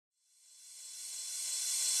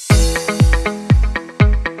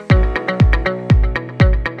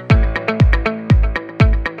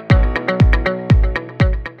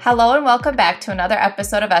Hello and welcome back to another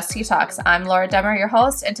episode of STtalks. I'm Laura Demmer, your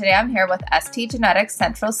host, and today I'm here with STgenetics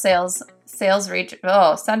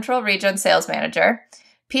Central Region Sales Manager,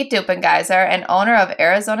 Pete Dueppengiesser, and owner of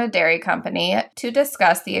Arizona Dairy Company, to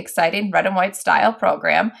discuss the exciting red and white style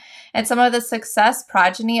program and some of the success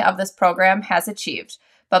progeny of this program has achieved.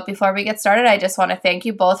 But before we get started, I just want to thank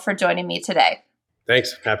you both for joining me today.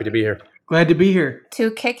 Thanks. Happy to be here. Glad to be here. To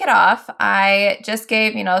kick it off, I just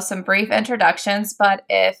gave, some brief introductions, but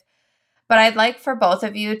I'd like for both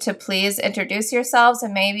of you to please introduce yourselves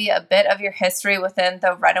and maybe a bit of your history within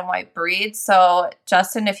the red and white breed. So,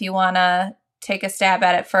 Justin, if you want to take a stab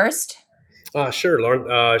at it first. Sure, Lauren.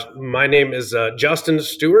 My name is Justin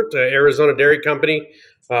Stewart, Arizona Dairy Company.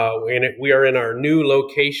 We are in our new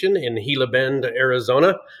location in Gila Bend,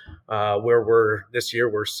 Arizona, where this year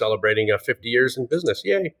we're celebrating 50 years in business.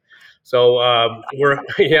 Yay! So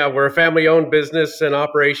we're a family-owned business and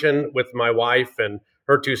operation with my wife and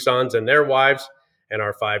her two sons and their wives and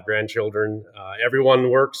our 5 grandchildren. Everyone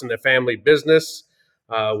works in the family business,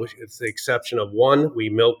 with the exception of one. We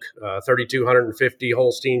milk 3,250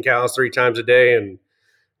 Holstein cows 3 times a day, and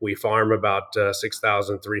we farm about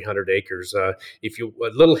 6,300 acres. A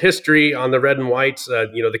little history on the red and whites.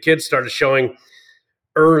 The kids started showing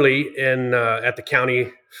early at the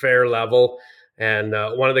county fair level. And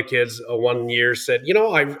one of the kids one year said,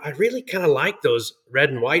 I really kind of like those red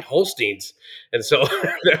and white Holsteins. And so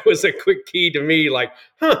that was a quick key to me, like,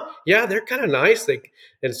 yeah, they're kind of nice.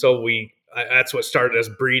 And so that's what started us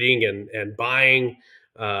breeding and buying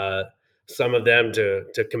some of them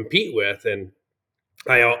to compete with. And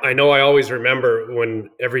I know I always remember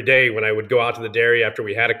every day when I would go out to the dairy after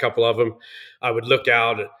we had a couple of them, I would look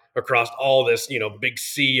out across all this, big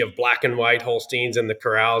sea of black and white Holsteins in the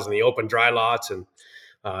corrals and the open dry lots. And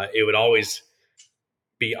it would always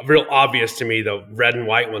be real obvious to me, the red and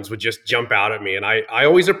white ones would just jump out at me. And I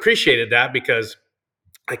always appreciated that because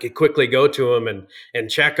I could quickly go to them and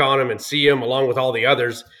check on them and see them along with all the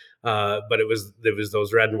others. But it was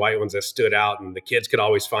those red and white ones that stood out, and the kids could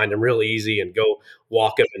always find them real easy and go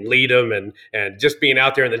walk them and lead them, and just being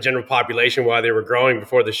out there in the general population while they were growing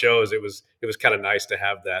before the shows, it was kind of nice to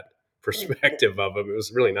have that perspective of them. It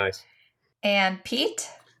was really nice. And Pete?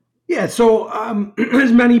 Yeah, so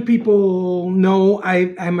as many people know,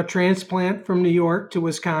 I'm a transplant from New York to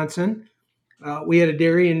Wisconsin. We had a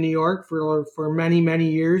dairy in New York for many, many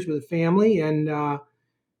years with a family, and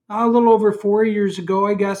a little over 4 years ago,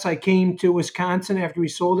 I guess, I came to Wisconsin after we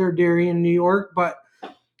sold our dairy in New York, but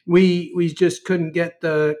we just couldn't get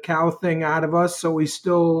the cow thing out of us, so we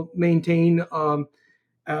still maintain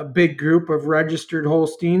a big group of registered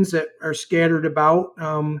Holsteins that are scattered about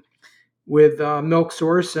with Milk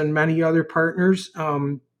Source and many other partners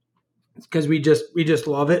because we just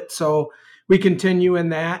love it. So we continue in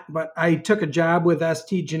that, but I took a job with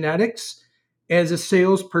STgenetics as a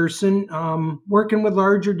salesperson, working with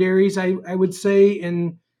larger dairies, I would say,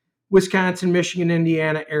 in Wisconsin, Michigan,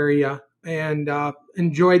 Indiana area, and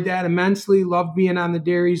enjoyed that immensely. Loved being on the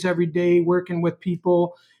dairies every day, working with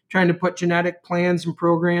people, trying to put genetic plans and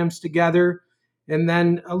programs together. And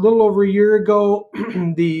then a little over a year ago,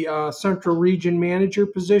 the Central Region Manager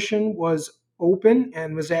position was open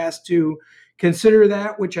and was asked to consider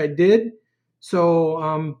that, which I did.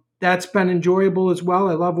 So that's been enjoyable as well.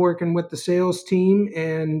 I love working with the sales team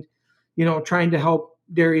and, trying to help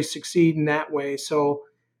dairies succeed in that way. So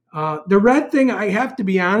the red thing, I have to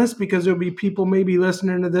be honest, because there'll be people maybe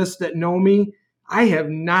listening to this that know me. I have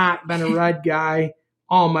not been a red guy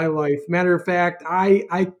all my life. Matter of fact,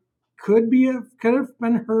 I could have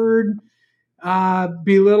been heard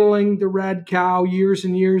belittling the red cow years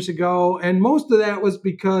and years ago. And most of that was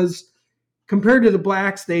because compared to the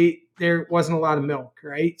black state, there wasn't a lot of milk,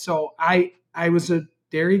 right? So I was a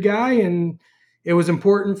dairy guy, and it was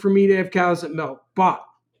important for me to have cows that milk. But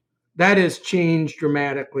that has changed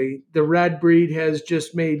dramatically. The red breed has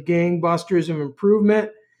just made gangbusters of improvement,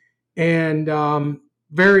 and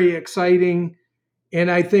very exciting. And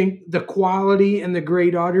I think the quality and the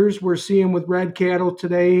great udders we're seeing with red cattle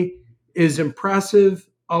today is impressive.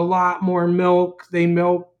 A lot more milk. They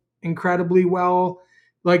milk incredibly well,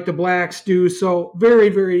 like the blacks do. So very,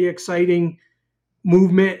 very exciting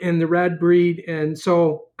movement in the red breed. And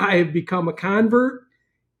so I have become a convert.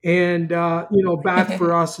 And, Beth,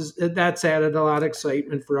 for us, that's added a lot of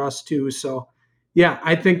excitement for us too. So, yeah,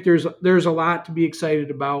 I think there's a lot to be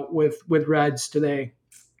excited about with reds today.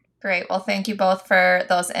 Great. Well, thank you both for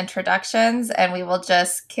those introductions, and we will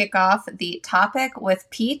just kick off the topic with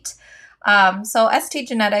Pete. So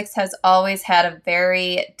STgenetics has always had a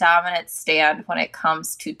very dominant stand when it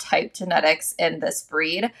comes to type genetics in this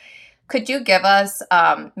breed. Could you give us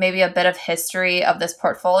maybe a bit of history of this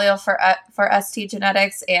portfolio for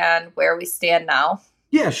STgenetics and where we stand now?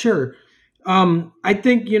 Yeah, sure. I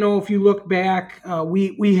think, if you look back,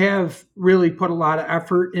 we have really put a lot of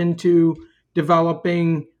effort into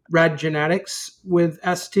developing red genetics with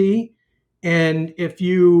ST. And if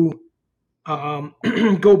you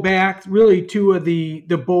go back, really two of the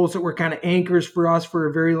bulls that were kind of anchors for us for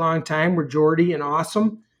a very long time were Jordy and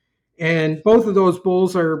Awesome. And both of those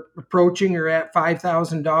bulls are approaching or at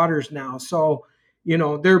 5,000 daughters now. So,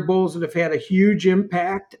 they're bulls that have had a huge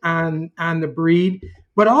impact on the breed,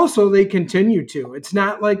 but also they continue to. It's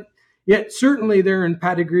not like, yet certainly they're in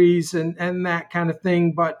pedigrees and that kind of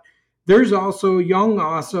thing, but there's also young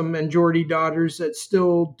Awesome and Geordie daughters that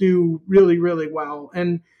still do really, really well.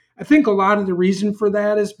 And I think a lot of the reason for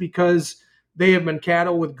that is because they have been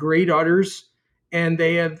cattle with great udders, and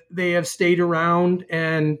they have stayed around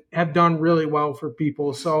and have done really well for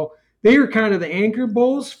people. So they are kind of the anchor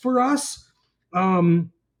bulls for us.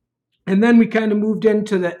 Um, and then we kind of moved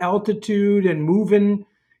into the altitude and moving,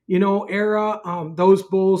 era. Those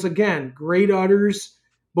bulls, again, great udders,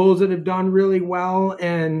 bulls that have done really well.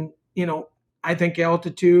 And, I think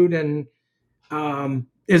altitude and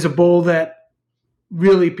is a bull that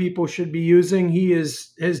really people should be using. He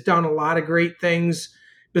has done a lot of great things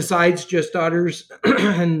besides just udders.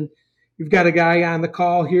 And you've got a guy on the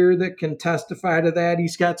call here that can testify to that.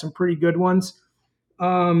 He's got some pretty good ones.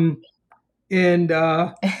 Um, and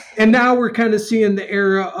and now we're kind of seeing the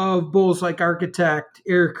era of bulls like Architect,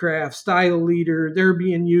 Aircraft, Style Leader. They're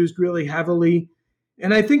being used really heavily.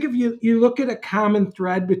 And I think if you look at a common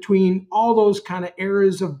thread between all those kind of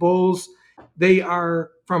eras of bulls, they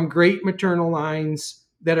are from great maternal lines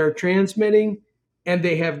that are transmitting, and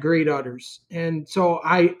they have great udders. And so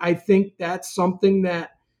I think that's something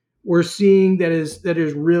that we're seeing that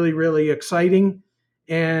is really, really exciting.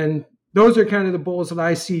 And those are kind of the bulls that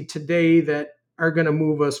I see today that are going to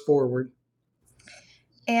move us forward.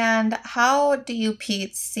 And how do you,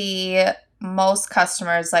 Pete, see most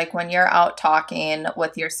customers, like when you're out talking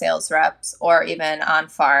with your sales reps or even on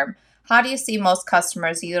farm, how do you see most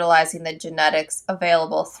customers utilizing the genetics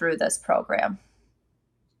available through this program?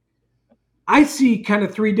 I see kind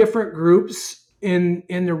of three different groups in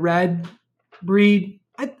the red breed.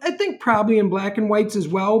 I think probably in black and whites as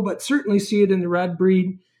well, but certainly see it in the red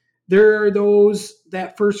breed. There are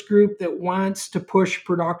that first group that wants to push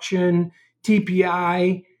production,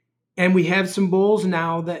 TPI, and we have some bulls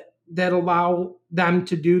now that allow them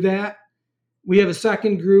to do that. We have a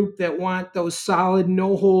second group that want those solid,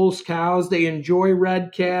 no holes cows. They enjoy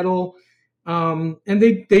red cattle, and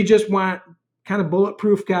they just want kind of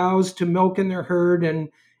bulletproof cows to milk in their herd and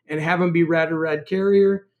have them be red or red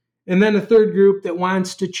carrier. And then a third group that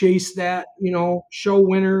wants to chase that, show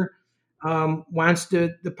winner, wants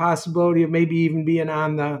the possibility of maybe even being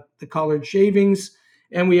on the colored shavings.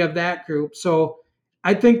 And we have that group. So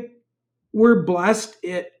I think we're blessed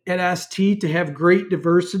at ST to have great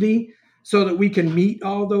diversity so that we can meet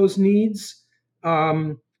all those needs.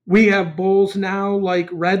 We have bulls now like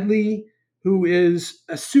Redley, who is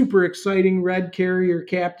a super exciting red carrier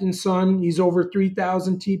captain son. He's over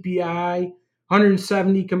 3,000 TPI,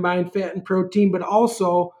 170 combined fat and protein, but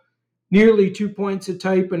also nearly 2 points of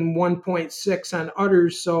type and 1.6 on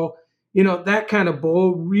udders. So, that kind of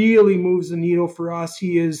bull really moves the needle for us.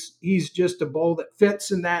 He's just a bull that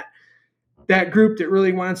fits in that group that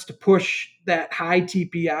really wants to push that high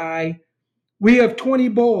TPI. We have 20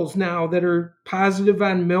 bulls now that are positive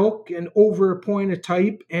on milk and over a point of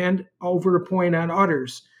type and over a point on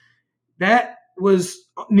udders. That was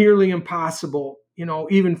nearly impossible,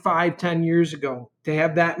 even 5-10 years ago, to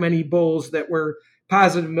have that many bulls that were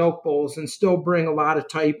positive milk bulls and still bring a lot of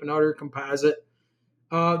type and udder composite.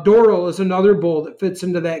 Doral is another bull that fits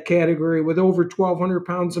into that category with over 1,200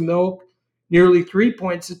 pounds of milk, nearly 3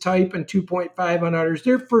 points of type, and 2.5 on udders.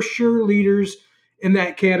 They're for sure leaders in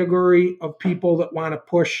that category of people that want to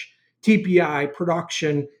push TPI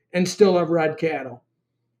production and still have red cattle.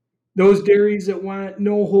 Those dairies that want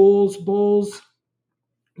no holes bulls,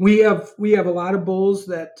 we have a lot of bulls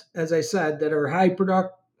that, as I said, that are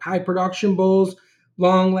high production bulls,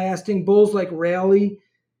 long lasting bulls like Raleigh.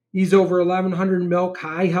 He's over 1,100 milk,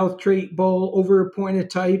 high health trait bull, over a point of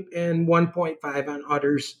type, and 1.5 on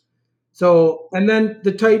udders. So, and then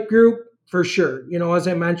the type group for sure. As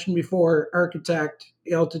I mentioned before, Architect,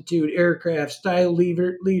 Altitude, Aircraft, Style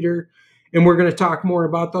Leader, and we're going to talk more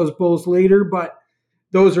about those bulls later. But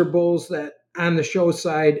those are bulls that on the show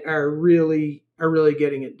side are really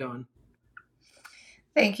getting it done.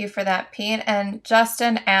 Thank you for that, Pete. And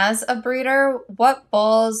Justin, as a breeder, what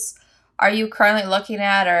bulls are you currently looking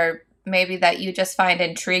at or maybe that you just find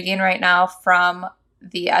intriguing right now from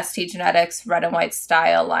the STgenetics red and white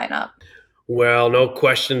style lineup? Well, no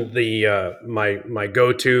question. The my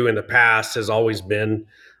go-to in the past has always been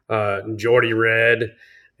Geordie Red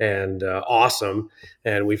and Awesome,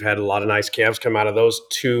 and we've had a lot of nice calves come out of those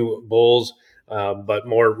two bulls. But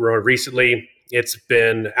more recently, it's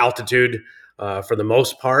been Altitude for the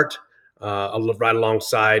most part, right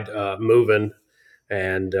alongside Movin',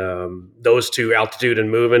 and those two, Altitude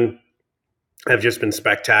and Movin', have just been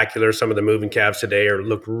spectacular. Some of the moving calves today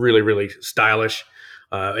look really, really stylish.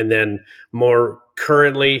 And then more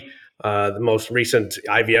currently, the most recent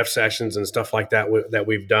IVF sessions and stuff like that that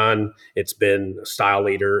we've done, it's been Style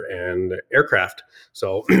Leader and Aircraft.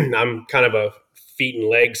 So I'm kind of a feet and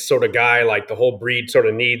legs sort of guy. Like the whole breed sort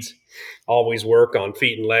of needs always work on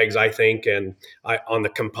feet and legs, I think. And on the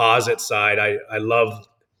composite side, I love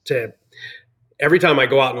to every time I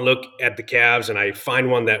go out and look at the calves and I find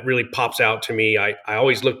one that really pops out to me, I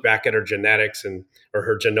always look back at her genetics or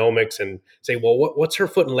her genomics and say, well, what's her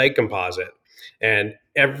foot and leg composite? And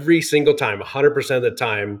every single time, 100% of the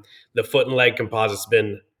time, the foot and leg composite's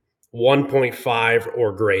been 1.5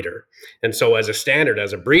 or greater. And so as a standard,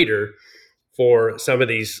 as a breeder, for some of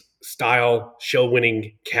these style show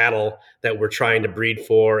winning cattle that we're trying to breed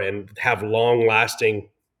for and have long lasting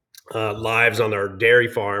lives on our dairy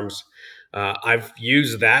farms, I've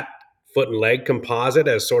used that foot and leg composite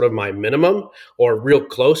as sort of my minimum, or real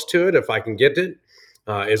close to it if I can get it,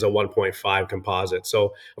 is a 1.5 composite.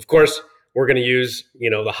 So of course we're going to use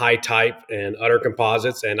the high type and udder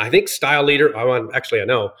composites, and I think Style Leader, I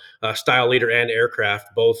know Style Leader and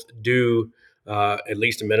Aircraft both do at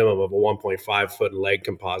least a minimum of a 1.5 foot and leg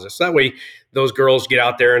composite. So that way those girls get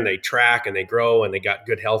out there and they track and they grow and they got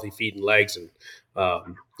good healthy feet and legs, and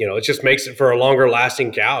it just makes it for a longer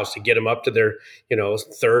lasting cows to get them up to their,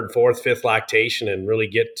 third, fourth, fifth lactation and really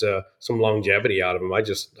get some longevity out of them. I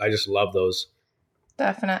just love those.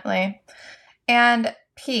 Definitely. And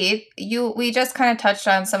Pete, we just kind of touched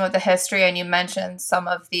on some of the history and you mentioned some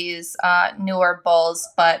of these newer bulls,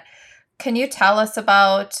 but can you tell us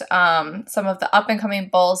about some of the up and coming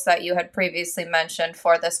bulls that you had previously mentioned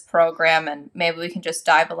for this program? And maybe we can just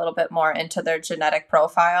dive a little bit more into their genetic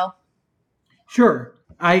profile. Sure.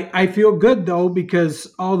 I feel good though,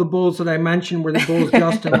 because all the bulls that I mentioned were the bulls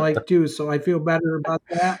Justin liked too. So I feel better about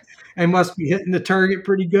that. I must be hitting the target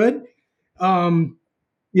pretty good.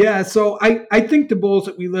 So I think the bulls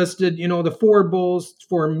that we listed, the four bulls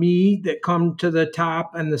for me that come to the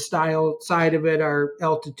top and the style side of it are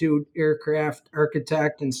Altitude, Aircraft,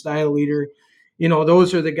 Architect, and Style Leader.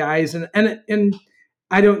 Those are the guys. And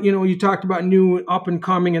I don't, you talked about new up and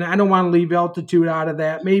coming, and I don't want to leave Altitude out of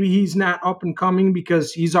that. Maybe he's not up and coming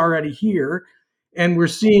because he's already here and we're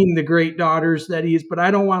seeing the great daughters that he is, but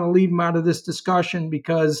I don't want to leave him out of this discussion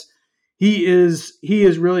because he is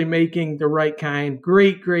really making the right kind,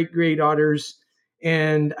 great udders.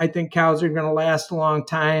 And I think cows are going to last a long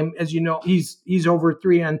time. As you know, he's over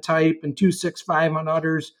 3 on type and 2.65 on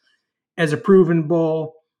udders as a proven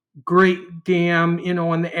bull. Great dam,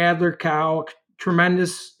 on the Adler cow,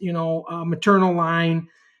 tremendous, maternal line.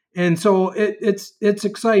 And so it's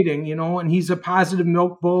exciting, and he's a positive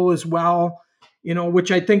milk bull as well,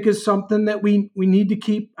 which I think is something that we need to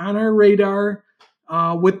keep on our radar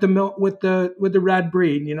with the milk, with the red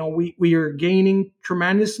breed. We are gaining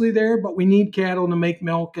tremendously there, but we need cattle to make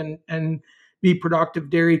milk and be productive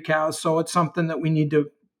dairy cows. So it's something that we need to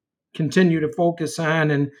continue to focus on,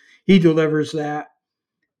 and he delivers that.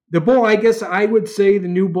 The bull, I guess I would say the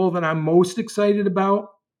new bull that I'm most excited about,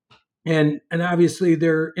 and obviously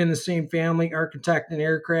they're in the same family, Architect and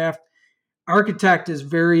Aircraft. Architect is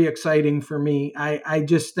very exciting for me. I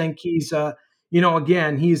just think he's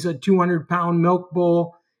again, he's a 200-pound milk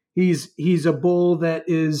bull. He's a bull that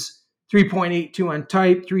is 3.82 on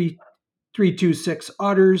type, 3.26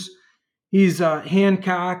 udders. He's a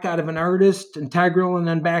Hancock out of an Artist, Integral, and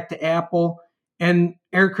then back to Apple. And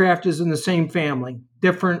Aircraft is in the same family,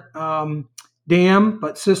 different dam,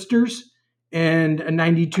 but sisters, and a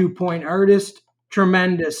 92-point Artist,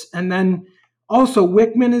 tremendous. And then also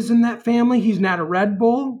Wickman is in that family. He's not a Red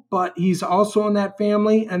Bull, but he's also in that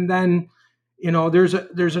family. And then,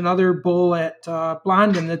 there's another bull at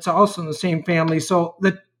Blondin that's also in the same family. So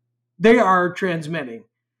they are transmitting.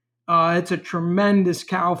 It's a tremendous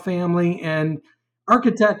cow family, and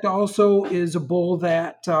Architect also is a bull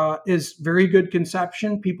that is very good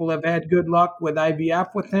conception. People have had good luck with IVF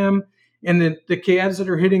with him, and the calves that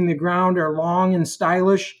are hitting the ground are long and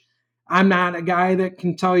stylish. I'm not a guy that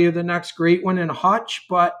can tell you the next great one in a hutch,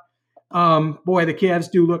 but boy, the calves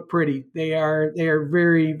do look pretty. They are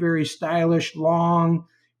very, very stylish, long,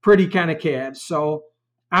 pretty kind of calves. So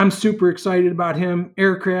I'm super excited about him.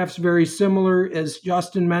 Aircraft's very similar, as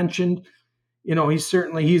Justin mentioned.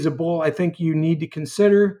 He's a bull I think you need to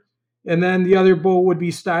consider. And then the other bull would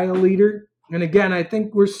be Style Leader. And again, I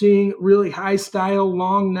think we're seeing really high style,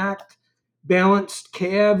 long necked, balanced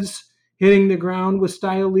calves hitting the ground with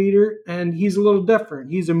Style Leader. And he's a little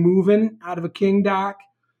different. He's a moving out of a King Doc.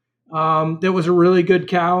 That was a really good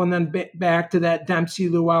cow. And then back to that Dempsey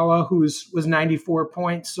Luella, who was 94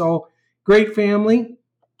 points. So great family.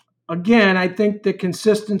 Again, I think the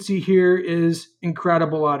consistency here is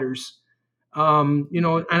incredible udders. And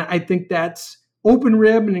I think that's open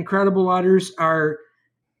rib and incredible udders are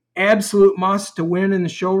absolute must to win in the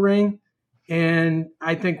show ring. And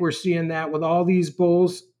I think we're seeing that with all these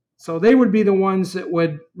bulls. So they would be the ones that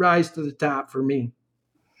would rise to the top for me.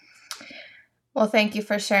 Well, thank you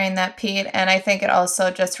for sharing that, Pete. And I think it also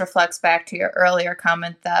just reflects back to your earlier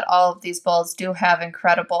comment that all of these bulls do have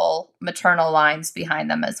incredible maternal lines behind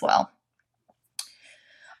them as well.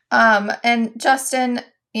 And Justin,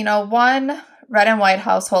 one red and white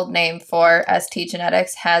household name for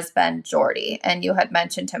STgenetics has been Jordy, and you had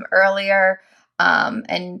mentioned him earlier.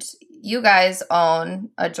 And you guys own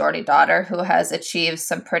a Jordy daughter who has achieved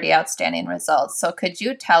some pretty outstanding results. So could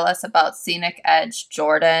you tell us about Scenic Edge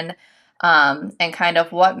Jordan, and kind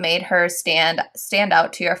of what made her stand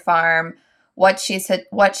out to your farm, what she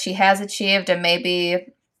has achieved, and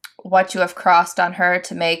maybe what you have crossed on her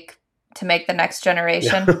to make the next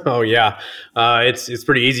generation? Oh yeah, it's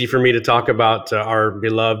pretty easy for me to talk about our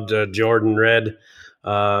beloved Jordan Red.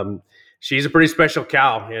 She's a pretty special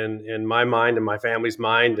cow in my mind and my family's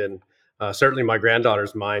mind, and certainly my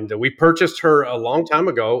granddaughter's mind. We purchased her a long time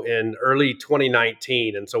ago in early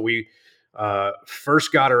 2019, and so we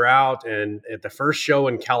first got her out and at the first show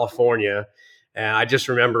in California. And I just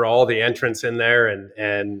remember all the entrants in there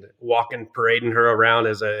and parading her around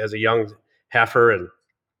as a young heifer, and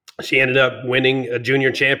she ended up winning a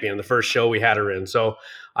junior champion the first show we had her in. So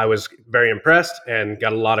I was very impressed and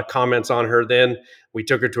got a lot of comments on her. Then we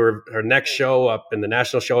took her to her next show up in the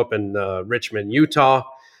national show up in Richmond, Utah,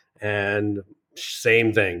 and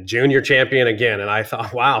same thing, junior champion again. And I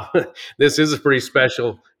thought, wow, this is a pretty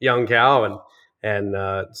special young cow. And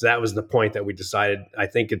so that was the point that we decided, I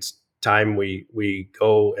think it's time we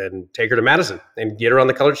go and take her to Madison and get her on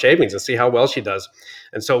the colored shavings and see how well she does.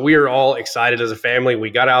 And so we are all excited as a family. We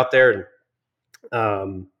got out there,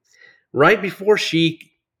 and right before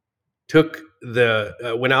she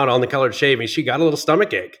went out on the colored shavings, she got a little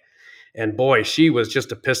stomach ache. And boy, she was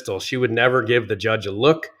just a pistol. She would never give the judge a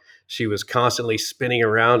look. She was constantly spinning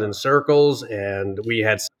around in circles, and we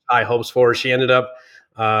had high hopes for her. She ended up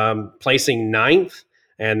placing ninth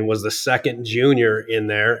and was the second junior in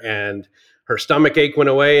there. And her stomach ache went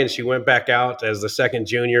away, and she went back out as the second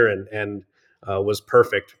junior and was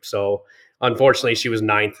perfect. So unfortunately, she was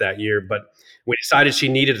ninth that year. But we decided she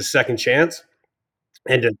needed a second chance,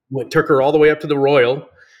 and took her all the way up to the Royal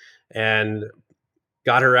and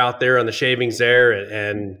got her out there on the shavings there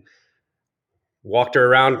and walked her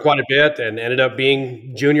around quite a bit and ended up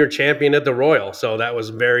being junior champion at the Royal. So that was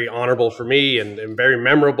very honorable for me and very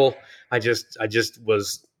memorable. I just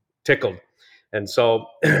was tickled. And so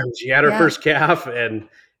she had her first calf,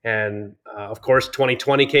 and of course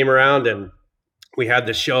 2020 came around, and we had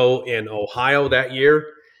the show in Ohio that year,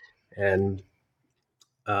 and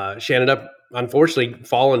she ended up unfortunately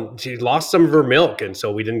falling. She lost some of her milk, and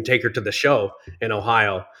so we didn't take her to the show in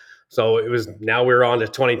Ohio. So now we were on to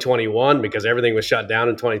 2021 because everything was shut down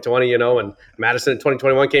in 2020, and Madison in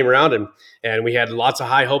 2021 came around, and we had lots of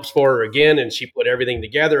high hopes for her again. And she put everything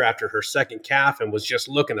together after her second calf and was just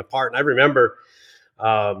looking the part. And I remember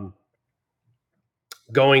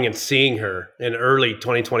going and seeing her in early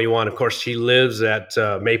 2021. Of course, she lives at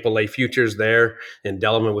Maple Lake Futures there in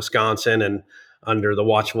Delavan, Wisconsin, and under the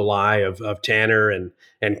watchful eye of Tanner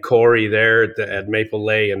and Corey there at Maple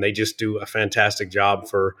Lake, and they just do a fantastic job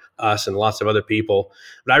for us and lots of other people.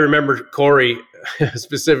 But I remember Corey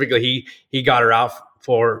specifically, he got her out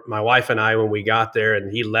for my wife and I when we got there,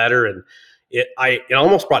 and he led her, and it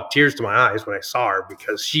almost brought tears to my eyes when I saw her,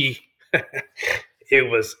 because it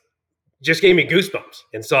was just gave me goosebumps.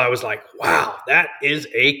 And so I was like, wow, that is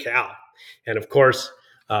a cow. And of course,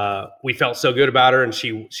 we felt so good about her, and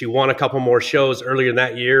she won a couple more shows earlier in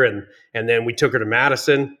that year, and then we took her to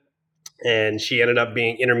Madison, and she ended up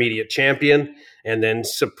being intermediate champion and then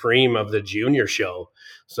supreme of the junior show.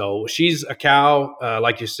 So she's a cow,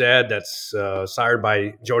 like you said, that's sired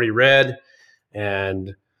by Jordy Red,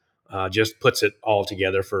 and just puts it all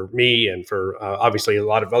together for me and for obviously a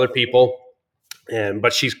lot of other people.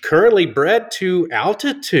 But she's currently bred to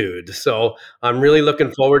altitude, so I'm really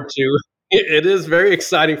looking forward to It is very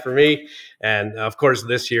exciting for me, and of course,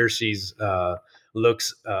 this year she's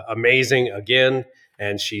looks amazing again,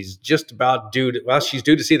 and she's just about due. She's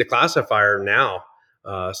due to see the classifier now.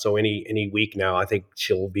 So any week now, I think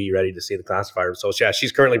she'll be ready to see the classifier. So yeah,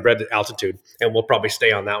 she's currently bred to altitude, and we'll probably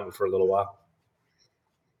stay on that one for a little while.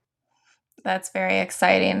 That's very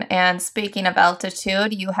exciting. And speaking of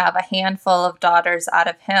altitude, you have a handful of daughters out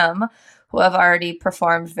of him who have already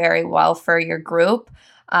performed very well for your group.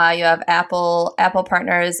 You have Apple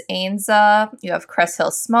Partners Ainza, you have Crest Hill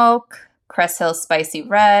Smoke, Crest Hill Spicy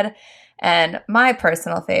Red, and my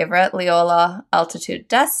personal favorite, Leola Altitude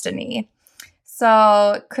Destiny.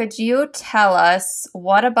 So, could you tell us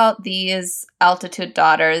what about these altitude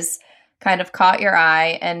daughters kind of caught your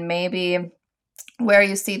eye and maybe where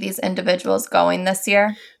you see these individuals going this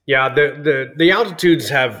year? Yeah, the altitudes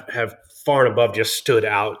have far and above just stood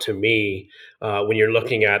out to me when you're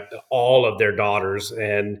looking at all of their daughters,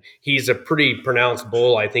 and he's a pretty pronounced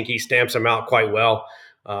bull. I think he stamps them out quite well,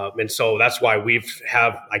 and so that's why we've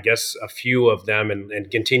have, I guess, a few of them and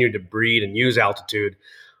continue to breed and use altitude.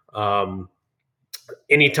 Um,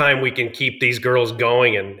 Anytime we can keep these girls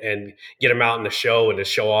going and get them out in the show and to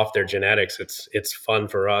show off their genetics, it's fun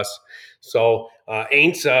for us. So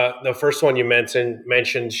Aints, the first one you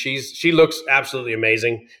mentioned, she looks absolutely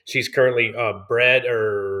amazing. She's currently bred,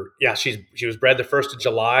 or yeah, she was bred the 1st of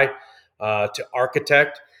July to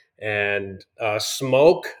Architect, and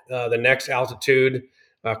Smoke, the next altitude,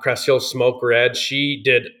 Crest Hill Smoke Red. She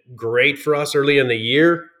did great for us early in the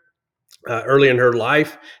year. Early in her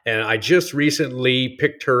life, and I just recently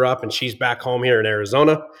picked her up, and she's back home here in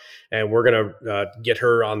Arizona, and we're going to get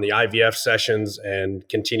her on the IVF sessions and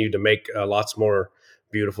continue to make lots more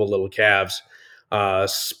beautiful little calves.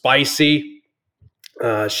 Spicy,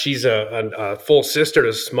 she's a full sister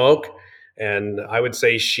to Smoke, and I would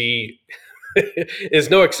say she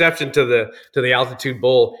is no exception to the altitude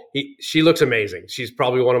bull. She looks amazing. She's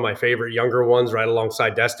probably one of my favorite younger ones, right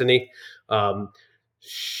alongside Destiny. Um,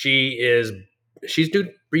 she's due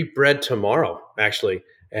to be bred tomorrow, actually,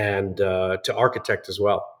 and to Architect as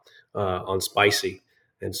well on Spicy,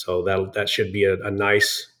 and so that should be a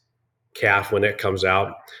nice calf when it comes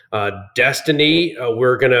out. Destiny,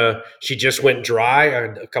 she just went dry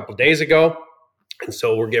a couple days ago. And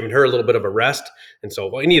so we're giving her a little bit of a rest. And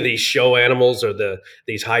so any of these show animals or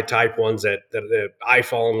these high type ones that I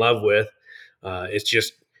fall in love with, it's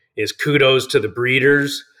just is kudos to the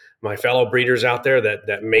breeders, my fellow breeders out there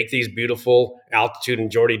that make these beautiful altitude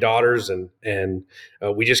and Geordie daughters, and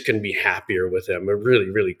we just couldn't be happier with them. We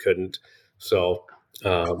really, really couldn't. So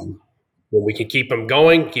when we can keep them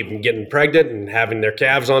going, keep them getting pregnant and having their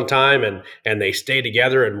calves on time, and they stay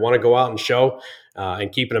together and want to go out and show,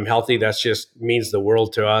 and keeping them healthy, that's just means the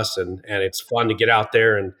world to us. And it's fun to get out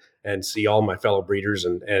there and see all my fellow breeders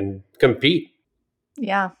and compete.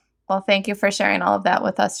 Yeah. Well, thank you for sharing all of that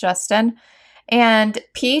with us, Justin. And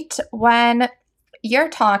Pete, when you're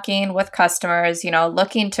talking with customers,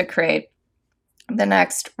 looking to create the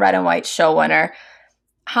next red and white show winner,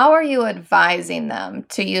 how are you advising them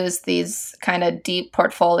to use these kind of deep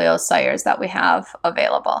portfolio sires that we have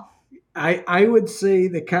available? I would say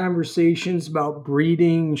the conversations about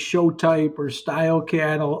breeding, show type, or style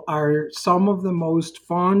cattle are some of the most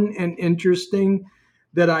fun and interesting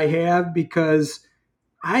that I have, because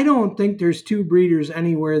I don't think there's two breeders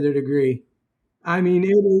anywhere that agree. I mean,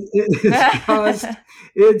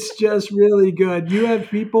 it's just really good. You have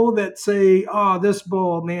people that say, "Oh, this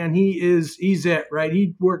bull, man, he's it, right?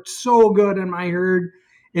 He worked so good in my herd."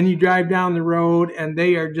 And you drive down the road, and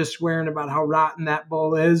they are just swearing about how rotten that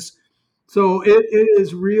bull is. So it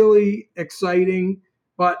is really exciting,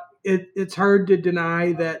 but it's hard to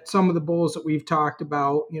deny that some of the bulls that we've talked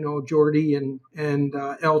about, Geordie and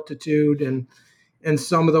Altitude and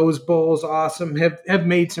some of those bulls, awesome, have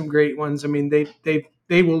made some great ones. I mean,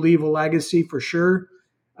 they will leave a legacy for sure.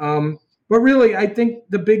 But really, I think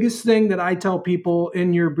the biggest thing that I tell people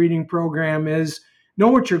in your breeding program is know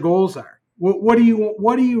what your goals are. What do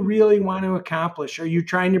you really want to accomplish? Are you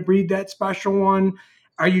trying to breed that special one?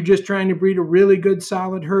 Are you just trying to breed a really good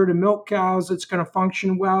solid herd of milk cows that's going to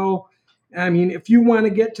function well? I mean, if you want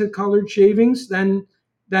to get to colored shavings, then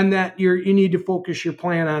that you need to focus your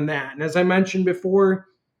plan on that. And as I mentioned before,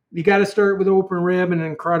 you got to start with open rib and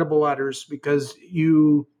incredible udders, because if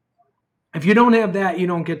you don't have that, you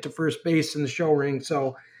don't get to first base in the show ring.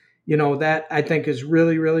 So, that I think is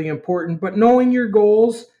really, really important. But knowing your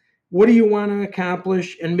goals, what do you want to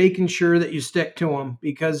accomplish, and making sure that you stick to them.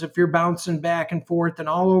 Because if you're bouncing back and forth and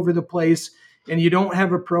all over the place, and you don't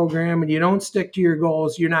have a program and you don't stick to your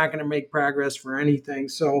goals, you're not going to make progress for anything.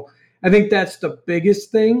 So I think that's the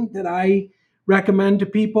biggest thing that I recommend to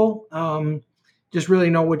people. Just really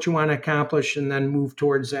know what you want to accomplish and then move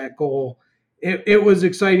towards that goal. It was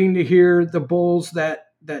exciting to hear the bulls that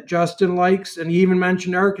Justin likes, and he even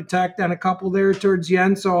mentioned architect on a couple there towards the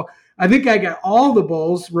end. So I think I got all the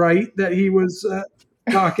bulls right that he was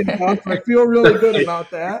talking about. So I feel really good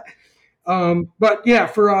about that. But yeah,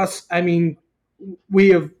 for us, I mean, we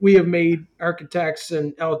have made architects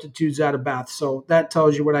and altitudes out of Beth. So that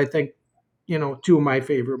tells you what I think, two of my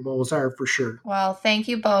favorite bulls are for sure. Well, thank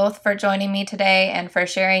you both for joining me today and for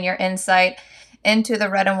sharing your insight into the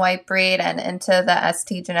red and white breed and into the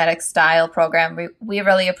STgenetics style program. We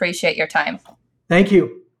really appreciate your time. Thank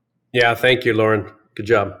you. Yeah, thank you, Lauren. Good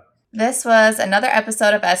job. This was another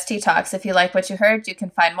episode of STtalks. If you like what you heard, you can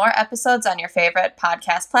find more episodes on your favorite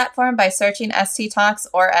podcast platform by searching STtalks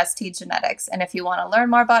or STgenetics. And if you want to learn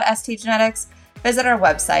more about STgenetics, visit our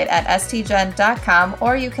website at stgen.com,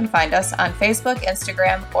 or you can find us on Facebook,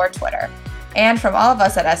 Instagram, or Twitter. And from all of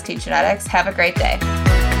us at STgenetics, have a great day.